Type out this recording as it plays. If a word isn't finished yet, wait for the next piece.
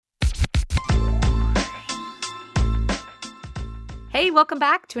Hey, welcome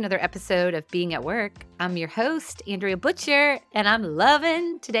back to another episode of Being at Work. I'm your host, Andrea Butcher, and I'm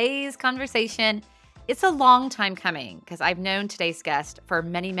loving today's conversation. It's a long time coming because I've known today's guest for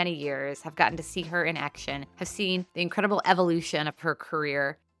many, many years, have gotten to see her in action, have seen the incredible evolution of her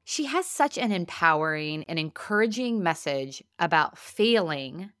career. She has such an empowering and encouraging message about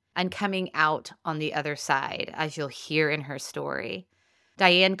failing and coming out on the other side, as you'll hear in her story.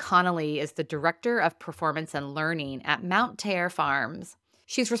 Dyan Connolly is the Director of Performance and Learning at Mount Terre Farms.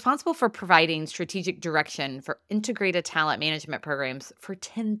 She's responsible for providing strategic direction for integrated talent management programs for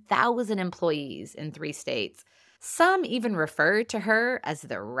 10,000 employees in 3 states. Some even refer to her as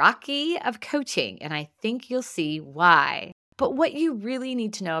the Rocky of coaching, and I think you'll see why. But what you really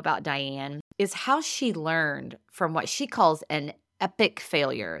need to know about Dyan is how she learned from what she calls an epic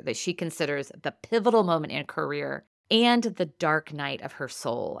failure that she considers the pivotal moment in her career and the dark night of her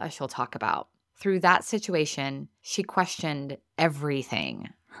soul, as she'll talk about. Through that situation, she questioned everything: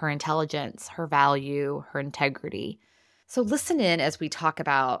 her intelligence, her value, her integrity. So listen in as we talk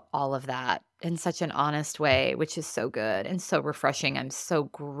about all of that in such an honest way, which is so good and so refreshing. I'm so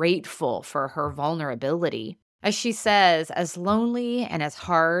grateful for her vulnerability. As she says, as lonely and as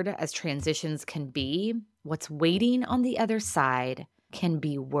hard as transitions can be, what's waiting on the other side can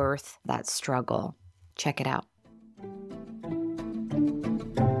be worth that struggle. Check it out.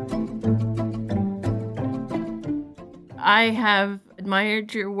 I have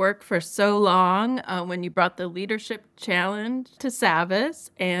admired your work for so long when you brought the leadership challenge to Savvis,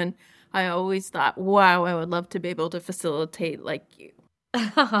 and I always thought, wow, I would love to be able to facilitate like you.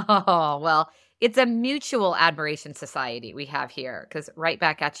 Oh, well, it's a mutual admiration society we have here, because right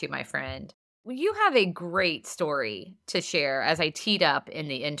back at you, my friend. Well, you have a great story to share, as I teed up in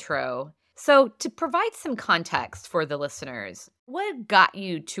the intro. So, to provide some context for the listeners, what got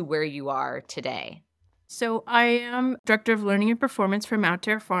you to where you are today? So I am Director of Learning and Performance for Mount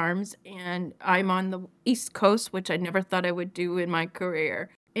Terre Farms, and I'm on the East Coast, which I never thought I would do in my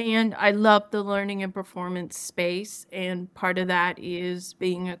career. And I love the learning and performance space, and part of that is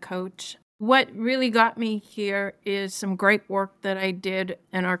being a coach. What really got me here is some great work that I did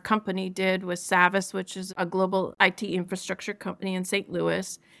and our company did with Savvis, which is a global IT infrastructure company in St.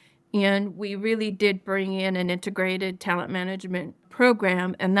 Louis. And we really did bring in an integrated talent management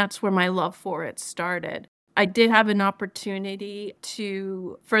program, and that's where my love for it started. I did have an opportunity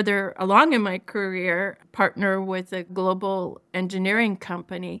to, further along in my career, partner with a global engineering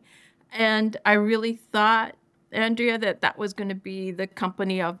company. And I really thought, Andrea, that was going to be the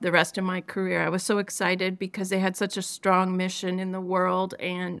company of the rest of my career. I was so excited because they had such a strong mission in the world,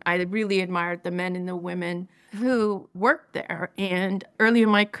 and I really admired the men and the women who worked there. And early in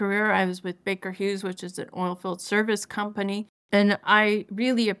my career, I was with Baker Hughes, which is an oilfield service company. And I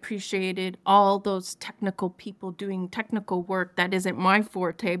really appreciated all those technical people doing technical work. That isn't my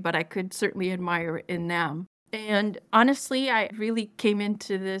forte, but I could certainly admire it in them. And honestly, I really came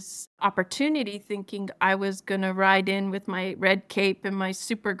into this opportunity thinking I was going to ride in with my red cape and my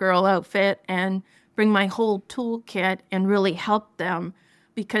Supergirl outfit and bring my whole toolkit and really help them,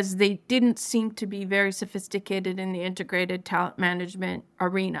 because they didn't seem to be very sophisticated in the integrated talent management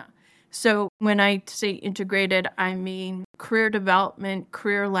arena. So when I say integrated, I mean career development,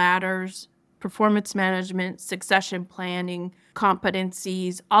 career ladders, performance management, succession planning,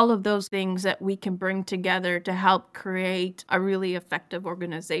 competencies, all of those things that we can bring together to help create a really effective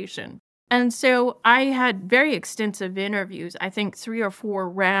organization. And so I had very extensive interviews, I think 3 or 4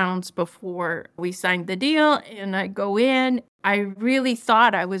 rounds before we signed the deal. And I go in, I really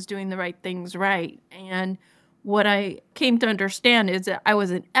thought I was doing the right things right. And what I came to understand is that I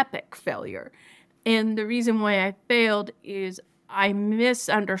was an epic failure. And the reason why I failed is I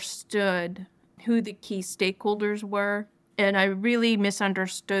misunderstood who the key stakeholders were. And I really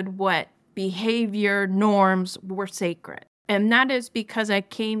misunderstood what behavior norms were sacred. And that is because I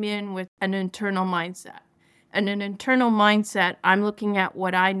came in with an internal mindset. And an internal mindset, I'm looking at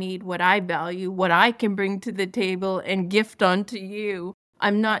what I need, what I value, what I can bring to the table and gift onto you.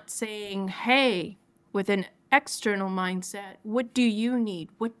 I'm not saying, hey, with an external mindset, what do you need?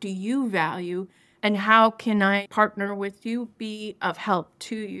 What do you value? And how can I partner with you, be of help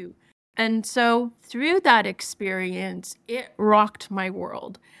to you? And so through that experience, it rocked my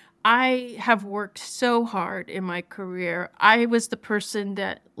world. I have worked so hard in my career. I was the person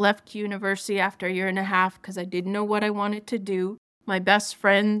that left university after a year and a half because I didn't know what I wanted to do. My best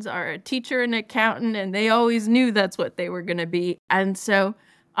friends are a teacher and accountant, and they always knew that's what they were going to be. And so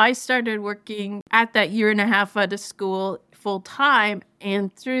I started working at that year and a half out of school full time.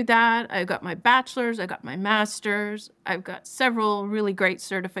 And through that, I got my bachelor's, I got my master's, I've got several really great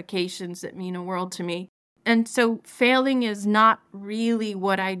certifications that mean a world to me. And so failing is not really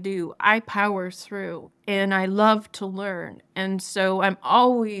what I do. I power through and I love to learn. And so I'm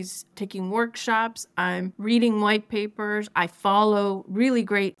always taking workshops, I'm reading white papers, I follow really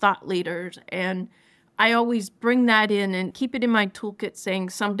great thought leaders, and I always bring that in and keep it in my toolkit saying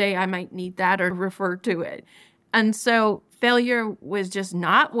someday I might need that or refer to it. And so failure was just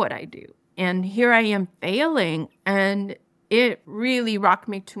not what I do. And here I am failing, and it really rocked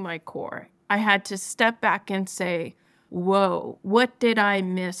me to my core. I had to step back and say, whoa, what did I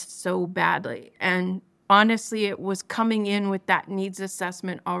miss so badly? And honestly, it was coming in with that needs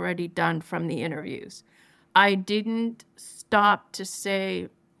assessment already done from the interviews. I didn't stop to say,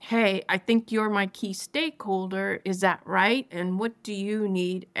 hey, I think you're my key stakeholder. Is that right? And what do you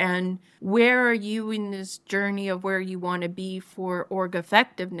need? And where are you in this journey of where you want to be for org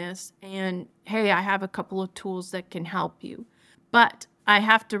effectiveness? And hey, I have a couple of tools that can help you. But I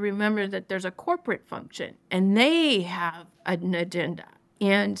have to remember that there's a corporate function and they have an agenda.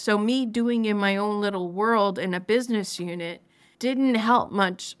 And so me doing in my own little world in a business unit didn't help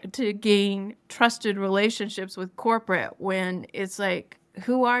much to gain trusted relationships with corporate when it's like,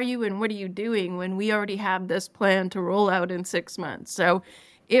 who are you and what are you doing when we already have this plan to roll out in 6 months? So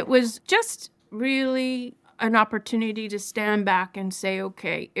it was just really an opportunity to stand back and say,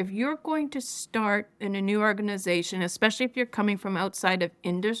 okay, if you're going to start in a new organization, especially if you're coming from outside of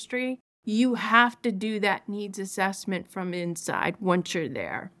industry, you have to do that needs assessment from inside once you're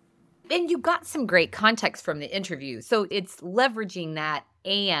there. And you got some great context from the interview. So it's leveraging that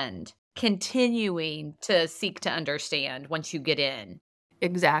and continuing to seek to understand once you get in.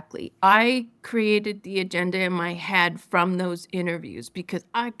 Exactly. I created the agenda in my head from those interviews because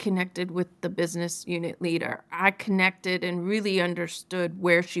I connected with the business unit leader. I connected and really understood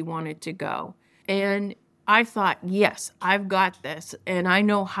where she wanted to go. And I thought, yes, I've got this and I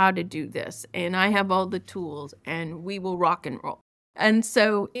know how to do this and I have all the tools and we will rock and roll. And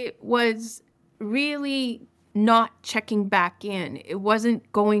so it was really not checking back in. It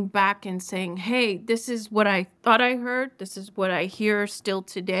wasn't going back and saying, hey, this is what I thought I heard. This is what I hear still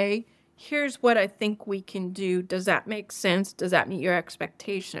today. Here's what I think we can do. Does that make sense? Does that meet your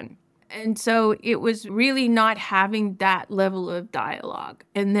expectation? And so it was really not having that level of dialogue.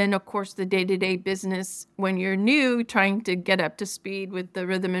 And then, of course, the day-to-day business, when you're new, trying to get up to speed with the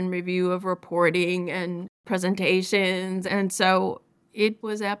rhythm and review of reporting and presentations. And so it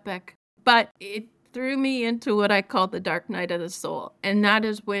was epic. But it threw me into what I call the dark night of the soul. And that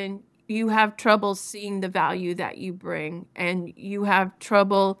is when you have trouble seeing the value that you bring and you have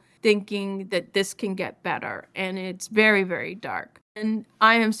trouble thinking that this can get better. And it's very, very dark. And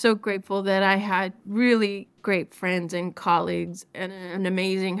I am so grateful that I had really great friends and colleagues and an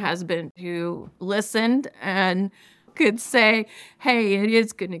amazing husband who listened and could say, hey, it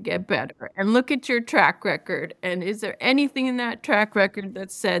is going to get better. And look at your track record. And is there anything in that track record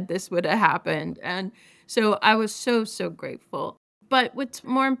that said this would have happened? And so I was so, so grateful. But what's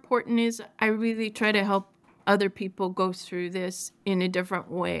more important is I really try to help other people go through this in a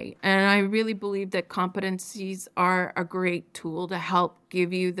different way. And I really believe that competencies are a great tool to help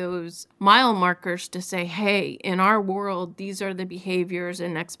give you those mile markers to say, hey, in our world, these are the behaviors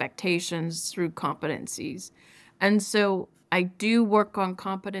and expectations through competencies. And so I do work on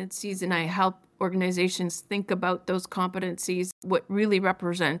competencies and I help organizations think about those competencies, what really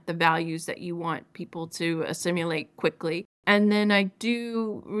represent the values that you want people to assimilate quickly. And then I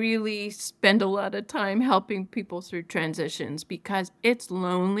do really spend a lot of time helping people through transitions because it's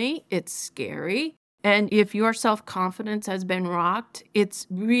lonely, it's scary. And if your self-confidence has been rocked, it's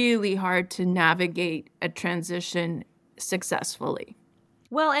really hard to navigate a transition successfully.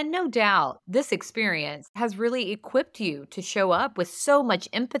 Well, and no doubt, this experience has really equipped you to show up with so much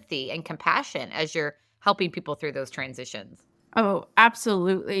empathy and compassion as you're helping people through those transitions. Oh,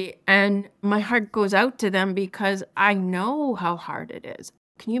 absolutely. And my heart goes out to them because I know how hard it is.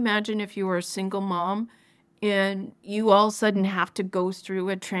 Can you imagine if you were a single mom and you all of a sudden have to go through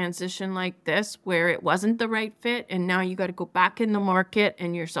a transition like this where it wasn't the right fit and now you got to go back in the market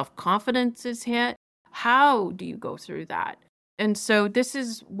and your self-confidence is hit? How do you go through that? And so this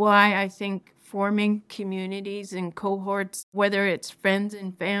is why I think forming communities and cohorts, whether it's friends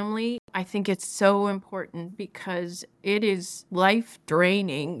and family, I think it's so important because it is life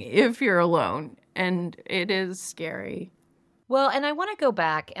draining if you're alone and it is scary. Well, and I want to go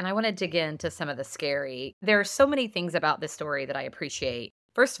back and I want to dig into some of the scary. There are so many things about this story that I appreciate.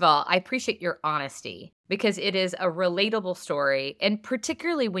 First of all, I appreciate your honesty because it is a relatable story. And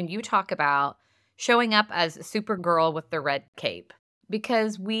particularly when you talk about showing up as Supergirl with the red cape,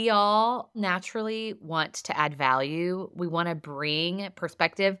 because we all naturally want to add value. We want to bring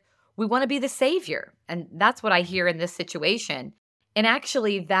perspective. we want to be the savior. And that's what I hear in this situation. And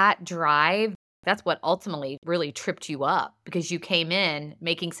actually, that drive, that's what ultimately really tripped you up because you came in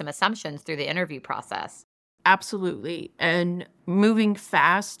making some assumptions through the interview process. Absolutely. And moving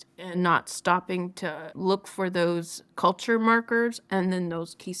fast and not stopping to look for those culture markers and then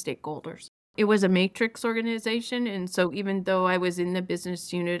those key stakeholders. It was a matrix organization. And so even though I was in the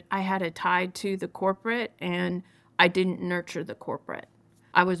business unit, I had a tie to the corporate and I didn't nurture the corporate.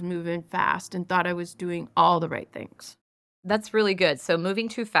 I was moving fast and thought I was doing all the right things. That's really good. So moving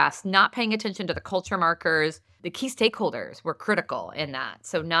too fast, not paying attention to the culture markers, the key stakeholders were critical in that.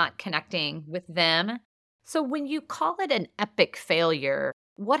 So not connecting with them. So when you call it an epic failure,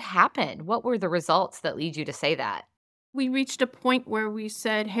 what happened? What were the results that lead you to say that? We reached a point where we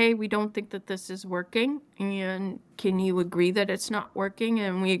said, hey, we don't think that this is working. And can you agree that it's not working?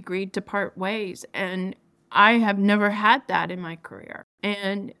 And we agreed to part ways. And I have never had that in my career.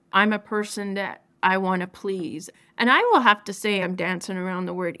 And I'm a person that I want to please. And I will have to say I'm dancing around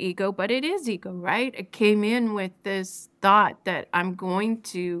the word ego, but it is ego, right? It came in with this thought that I'm going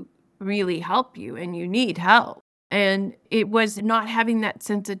to really help you and you need help. And it was not having that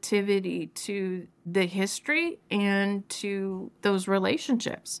sensitivity to the history and to those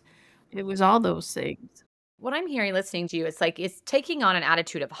relationships. It was all those things. What I'm hearing listening to you, it's like it's taking on an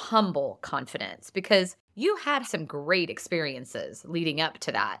attitude of humble confidence because you had some great experiences leading up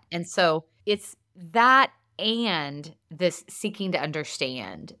to that. And so it's that and this seeking to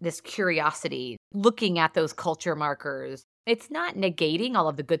understand, this curiosity, looking at those culture markers. It's not negating all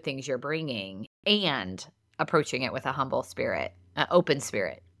of the good things you're bringing and approaching it with a humble spirit, an open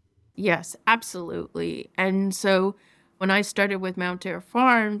spirit. Yes, absolutely. And so when I started with Mount Air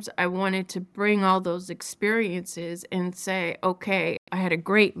Farms, I wanted to bring all those experiences and say, okay, I had a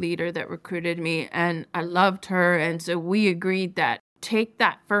great leader that recruited me and I loved her. And so we agreed that take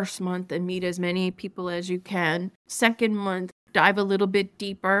that first month and meet as many people as you can. Second month, dive a little bit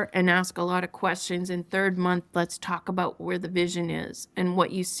deeper and ask a lot of questions. And third month, let's talk about where the vision is and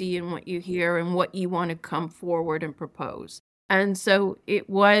what you see and what you hear and what you want to come forward and propose. And so it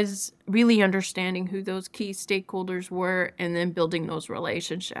was really understanding who those key stakeholders were and then building those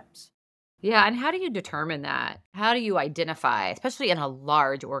relationships. Yeah. And how do you determine that? How do you identify, especially in a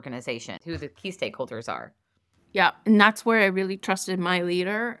large organization, who the key stakeholders are? Yeah, and that's where I really trusted my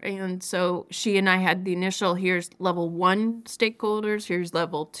leader. And so she and I had the initial here's level 1 stakeholders, here's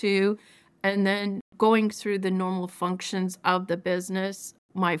level 2. And then going through the normal functions of the business,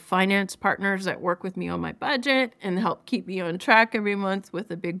 my finance partners that work with me on my budget and help keep me on track every month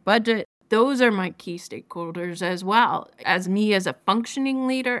with a big budget. Those are my key stakeholders as well, as me as a functioning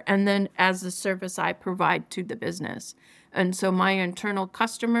leader, and then as the service I provide to the business. And so my internal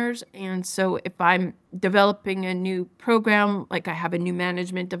customers. And so if I'm developing a new program, like I have a new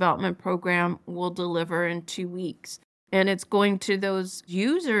management development program, we'll deliver in 2 weeks. And it's going to those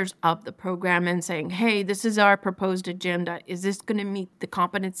users of the program and saying, hey, this is our proposed agenda. Is this going to meet the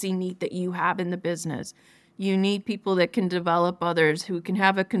competency need that you have in the business? You need people that can develop others, who can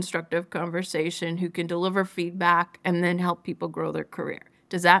have a constructive conversation, who can deliver feedback, and then help people grow their career.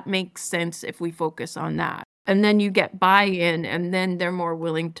 Does that make sense if we focus on that? And then you get buy-in, and then they're more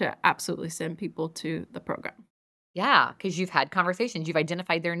willing to absolutely send people to the program. Yeah, because you've had conversations, you've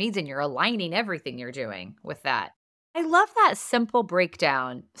identified their needs, and you're aligning everything you're doing with that. I love that simple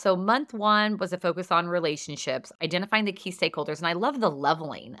breakdown. So, month 1 was a focus on relationships, identifying the key stakeholders, and I love the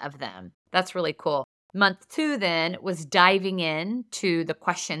leveling of them. That's really cool. Month 2 then was diving in to the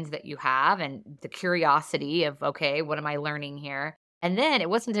questions that you have and the curiosity of, okay, what am I learning here? And then it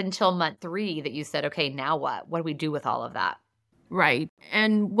wasn't until month 3 that you said, okay, now what? What do we do with all of that? Right.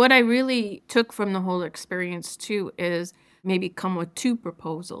 And what I really took from the whole experience too is maybe come with 2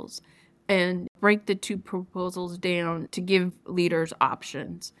 proposals and break the 2 proposals down to give leaders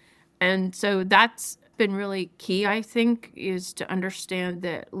options. And so that's been really key, I think, is to understand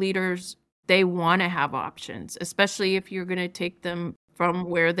that leaders, they want to have options, especially if you're going to take them from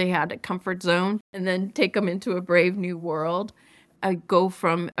where they had a comfort zone and then take them into a brave new world. I go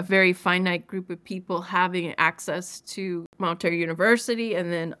from a very finite group of people having access to Mount Air University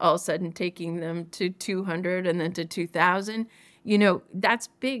and then all of a sudden taking them to 200 and then to 2,000. That's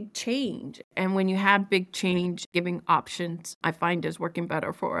big change. And when you have big change, giving options, I find is working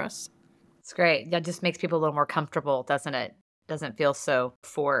better for us. It's great. That just makes people a little more comfortable, doesn't it? Doesn't feel so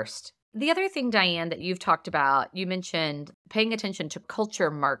forced. The other thing, Dyan, that you've talked about, you mentioned paying attention to culture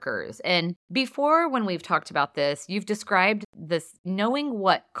markers. And before, when we've talked about this, you've described this knowing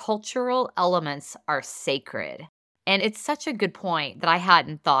what cultural elements are sacred. And it's such a good point that I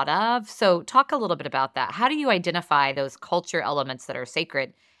hadn't thought of. So talk a little bit about that. How do you identify those culture elements that are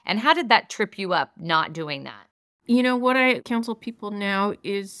sacred? And how did that trip you up not doing that? What I counsel people now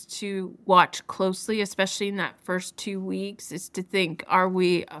is to watch closely, especially in that first 2 weeks, is to think, are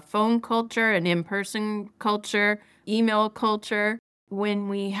we a phone culture, an in-person culture, email culture? When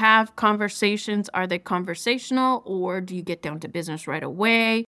we have conversations, are they conversational or do you get down to business right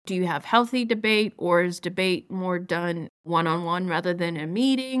away? Do you have healthy debate or is debate more done one-on-one rather than a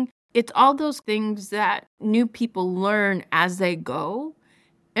meeting? It's all those things that new people learn as they go.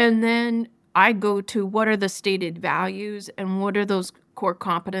 And then I go to what are the stated values and what are those core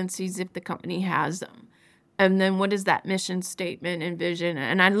competencies if the company has them. And then what is that mission statement and vision?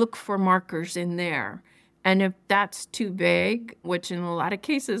 And I look for markers in there. And if that's too vague, which in a lot of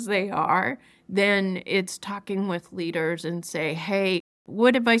cases they are, then it's talking with leaders and say, hey,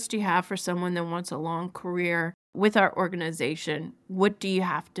 what advice do you have for someone that wants a long career with our organization? What do you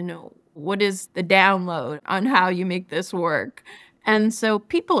have to know? What is the download on how you make this work? And so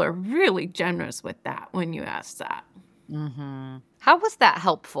people are really generous with that when you ask that. How was that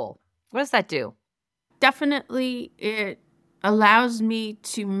helpful? What does that do? Definitely, it allows me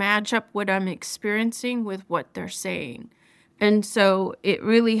to match up what I'm experiencing with what they're saying. And so it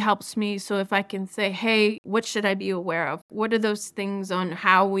really helps me. So if I can say, hey, what should I be aware of? What are those things on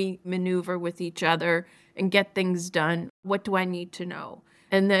how we maneuver with each other and get things done? What do I need to know?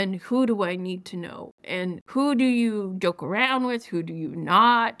 And then who do I need to know? And who do you joke around with? Who do you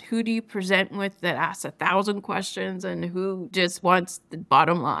not? Who do you present with that asks 1,000 questions and who just wants the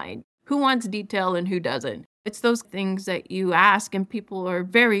bottom line? Who wants detail and who doesn't? It's those things that you ask, and people are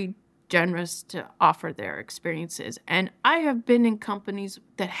very generous to offer their experiences. And I have been in companies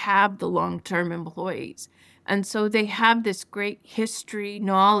that have the long-term employees. And so they have this great history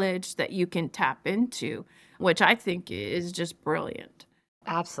knowledge that you can tap into, which I think is just brilliant.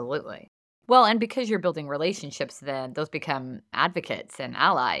 Absolutely. Well, and because you're building relationships, then those become advocates and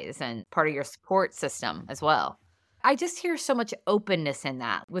allies and part of your support system as well. I just hear so much openness in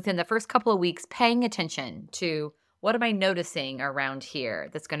that within the first couple of weeks, paying attention to what am I noticing around here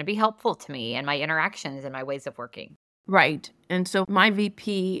that's going to be helpful to me and my interactions and my ways of working. Right. And so my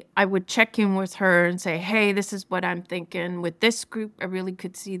VP, I would check in with her and say, hey, this is what I'm thinking. With this group, I really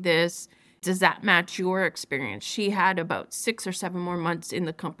could see this. Does that match your experience? She had about 6 or 7 more months in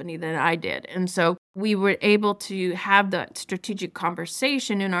the company than I did. And so we were able to have that strategic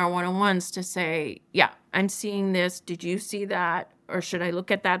conversation in our one-on-ones to say, yeah, I'm seeing this. Did you see that? Or should I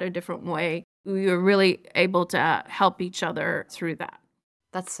look at that a different way? We were really able to help each other through that.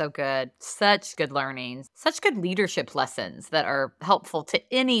 That's so good. Such good learnings, such good leadership lessons that are helpful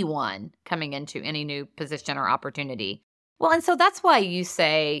to anyone coming into any new position or opportunity. Well, and so that's why you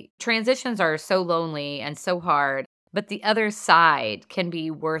say transitions are so lonely and so hard, but the other side can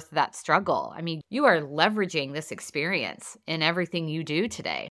be worth that struggle. I mean, you are leveraging this experience in everything you do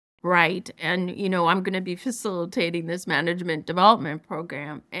today. Right. And, I'm going to be facilitating this management development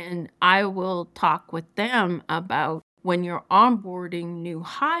program, and I will talk with them about when you're onboarding new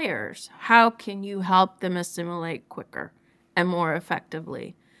hires, how can you help them assimilate quicker and more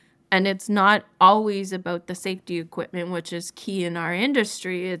effectively? And it's not always about the safety equipment, which is key in our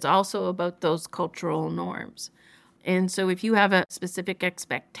industry. It's also about those cultural norms. And so if you have a specific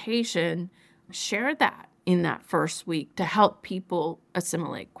expectation, share that in that first week to help people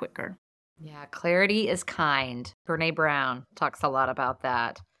assimilate quicker. Yeah, clarity is kind. Brene Brown talks a lot about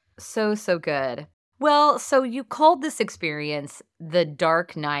that. So, so good. Well, so you called this experience the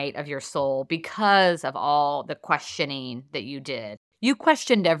dark night of your soul because of all the questioning that you did. You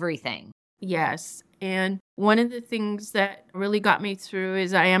questioned everything. Yes. And one of the things that really got me through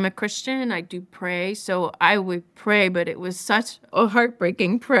is I am a Christian and I do pray. So I would pray, but it was such a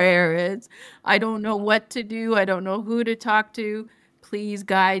heartbreaking prayer. I don't know what to do. I don't know who to talk to. Please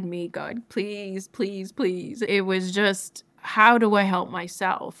guide me, God. Please, please, please. It was just, how do I help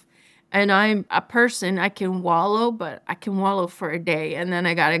myself? And I'm a person, I can wallow, but I can wallow for a day and then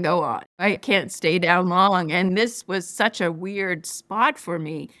I got to go on. I can't stay down long. And this was such a weird spot for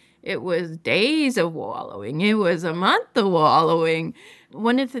me. It was days of wallowing. It was a month of wallowing.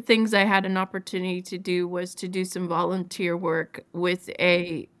 One of the things I had an opportunity to do was to do some volunteer work with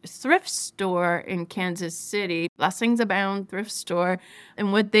a thrift store in Kansas City, Blessings Abound thrift store.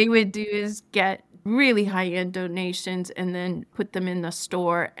 And what they would do is get really high-end donations and then put them in the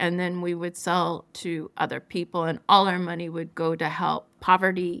store, and then we would sell to other people, and all our money would go to help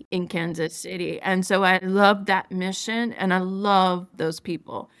poverty in Kansas City. And so I love that mission and I love those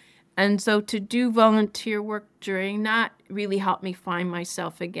people. And so to do volunteer work during that really helped me find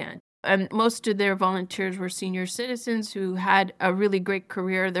myself again. And most of their volunteers were senior citizens who had a really great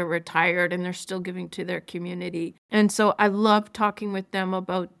career. They're retired and they're still giving to their community. And so I love talking with them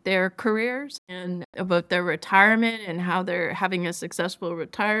about their careers and about their retirement and how they're having a successful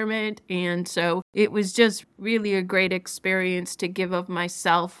retirement. And so it was just really a great experience to give of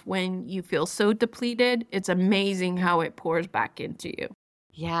myself when you feel so depleted. It's amazing how it pours back into you.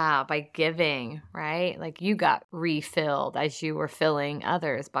 Yeah, by giving, right? Like you got refilled as you were filling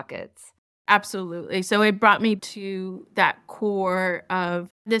others' buckets. Absolutely. So it brought me to that core of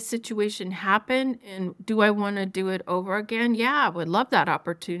this situation happened and do I want to do it over again? Yeah, I would love that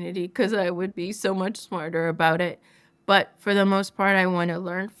opportunity because I would be so much smarter about it. But for the most part, I want to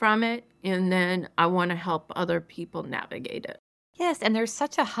learn from it and then I want to help other people navigate it. Yes, and there's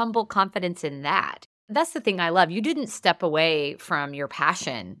such a humble confidence in that. That's the thing I love. You didn't step away from your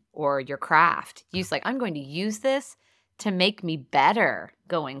passion or your craft. You was like, I'm going to use this to make me better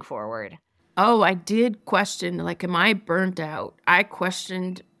going forward. Oh, I did question, like, am I burnt out? I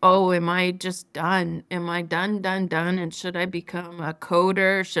questioned, oh, am I just done? Am I done? And should I become a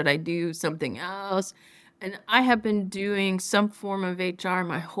coder? Should I do something else? And I have been doing some form of HR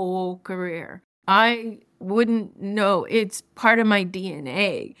my whole career. I wouldn't know. It's part of my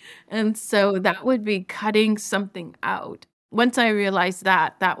DNA. And so that would be cutting something out. Once I realized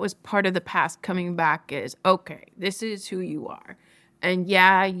that, that was part of the past coming back is, okay, this is who you are. And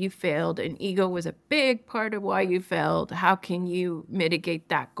yeah, you failed, and ego was a big part of why you failed. How can you mitigate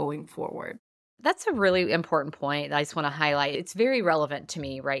that going forward? That's a really important point that I just want to highlight. It's very relevant to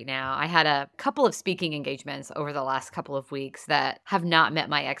me right now. I had a couple of speaking engagements over the last couple of weeks that have not met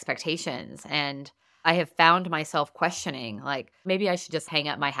my expectations. And I have found myself questioning, like, maybe I should just hang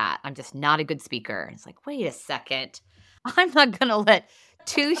up my hat. I'm just not a good speaker. It's like, wait a second. I'm not going to let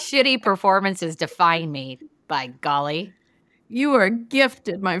two shitty performances define me, by golly. You are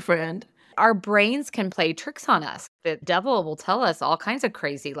gifted, my friend. Our brains can play tricks on us. The devil will tell us all kinds of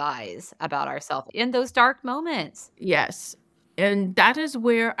crazy lies about ourselves in those dark moments. Yes. And that is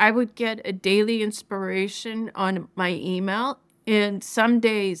where I would get a daily inspiration on my email. And some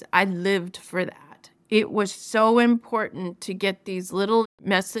days I lived for that. It was so important to get these little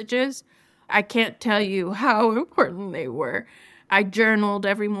messages. I can't tell you how important they were. I journaled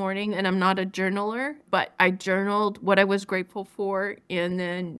every morning, and I'm not a journaler, but I journaled what I was grateful for and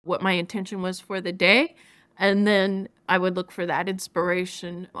then what my intention was for the day. And then I would look for that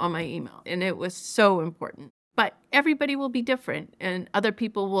inspiration on my email. And it was so important. But everybody will be different, and other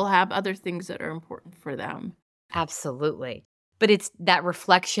people will have other things that are important for them. Absolutely. But it's that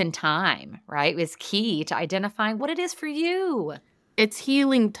reflection time, right, is key to identifying what it is for you. It's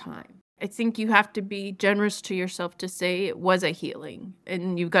healing time. I think you have to be generous to yourself to say it was a healing,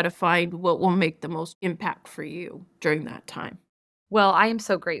 and you've got to find what will make the most impact for you during that time. Well, I am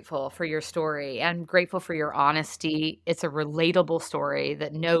so grateful for your story and grateful for your honesty. It's a relatable story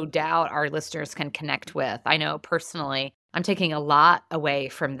that no doubt our listeners can connect with. I know personally, I'm taking a lot away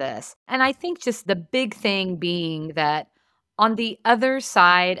from this. And I think just the big thing being that on the other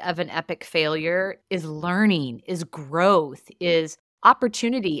side of an epic failure is learning, is growth, is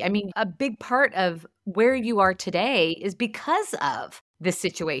opportunity. I mean, a big part of where you are today is because of this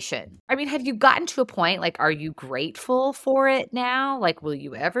situation. I mean, have you gotten to a point, like, are you grateful for it now? Like, will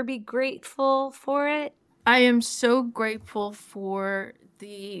you ever be grateful for it? I am so grateful for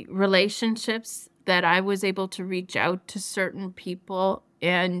the relationships that I was able to reach out to certain people,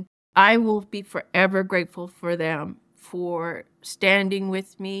 and I will be forever grateful for them for standing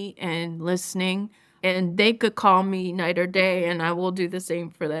with me and listening. And they could call me night or day, and I will do the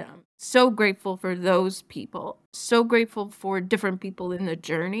same for them. So grateful for those people. So grateful for different people in the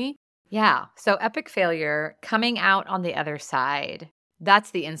journey. Yeah. So epic failure, coming out on the other side.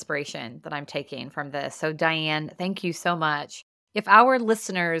 That's the inspiration that I'm taking from this. So Dyan, thank you so much. If our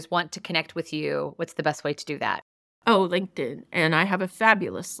listeners want to connect with you, what's the best way to do that? Oh, LinkedIn. And I have a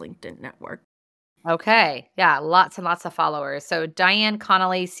fabulous LinkedIn network. Okay. Yeah. Lots and lots of followers. So Dyan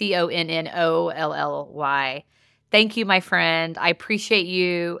Connolly, Connolly. Thank you, my friend. I appreciate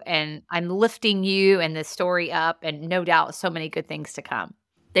you, and I'm lifting you and this story up, and no doubt so many good things to come.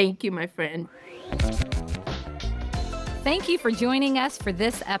 Thank you, my friend. Thank you for joining us for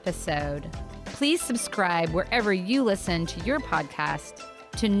this episode. Please subscribe wherever you listen to your podcast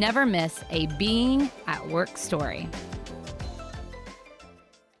to never miss a Being at Work story.